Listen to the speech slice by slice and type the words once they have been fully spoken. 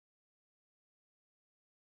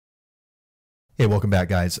Hey, welcome back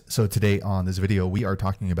guys. So today on this video, we are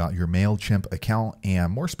talking about your Mailchimp account,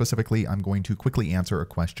 and more specifically, I'm going to quickly answer a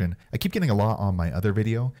question I keep getting a lot on my other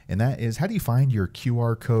video, and that is how do you find your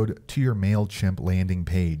QR code to your Mailchimp landing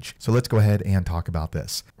page? So let's go ahead and talk about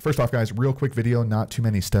this. First off guys, real quick video, not too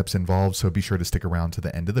many steps involved, so be sure to stick around to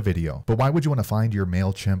the end of the video. But why would you want to find your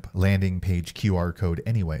Mailchimp landing page QR code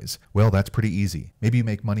anyways? Well, that's pretty easy. Maybe you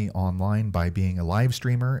make money online by being a live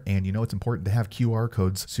streamer, and you know it's important to have QR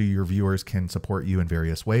codes so your viewers can support you in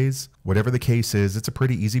various ways. Whatever the case is, it's a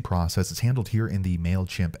pretty easy process. It's handled here in the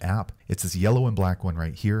Mailchimp app. It's this yellow and black one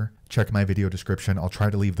right here. Check my video description. I'll try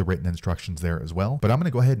to leave the written instructions there as well, but I'm going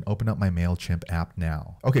to go ahead and open up my Mailchimp app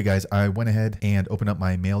now. Okay guys, I went ahead and opened up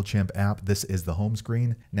my Mailchimp app. This is the home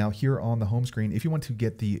screen. Now here on the home screen, if you want to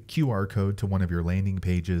get the QR code to one of your landing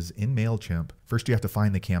pages in Mailchimp, first you have to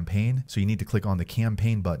find the campaign. So you need to click on the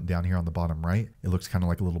campaign button down here on the bottom right. It looks kind of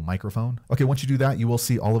like a little microphone. Okay, once you do that, you will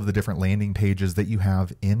see all of the different landing pages that you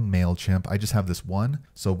have in Mailchimp. I just have this one.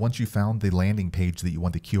 So once you found the landing page that you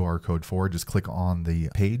want the QR code for, just click on the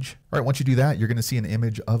page. All right, once you do that, you're going to see an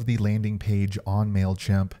image of the landing page on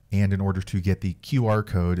Mailchimp. And in order to get the QR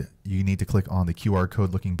code, you need to click on the QR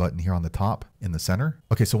code looking button here on the top in the center.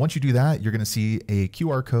 Okay, so once you do that, you're going to see a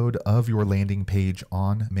QR code of your landing page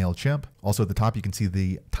on Mailchimp. Also at the top, you can see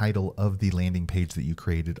the title of the landing page that you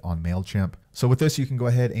created on Mailchimp. So with this, you can go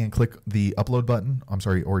ahead and click the upload button,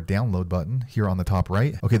 or download button here on the top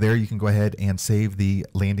right. Okay, there you can go ahead and save the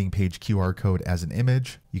landing page QR code as an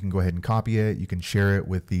image. You can go ahead and copy it. You can share it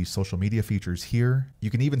with the social media features here.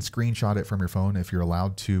 You can even screenshot it from your phone if you're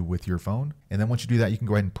allowed to with your phone. And then once you do that, you can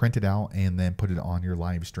go ahead and print it out and then put it on your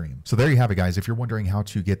live stream. So there you have it guys. If you're wondering how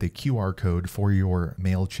to get the QR code for your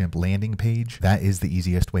Mailchimp landing page, that is the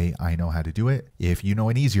easiest way I know how to do it. If you know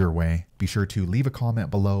an easier way, be sure to leave a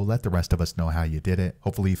comment below. Let the rest of us know how you did it.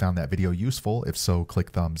 Hopefully you found that video useful. If so, click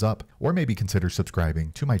thumbs up or maybe consider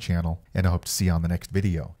subscribing to my channel, and I hope to see you on the next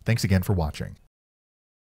video. Thanks again for watching.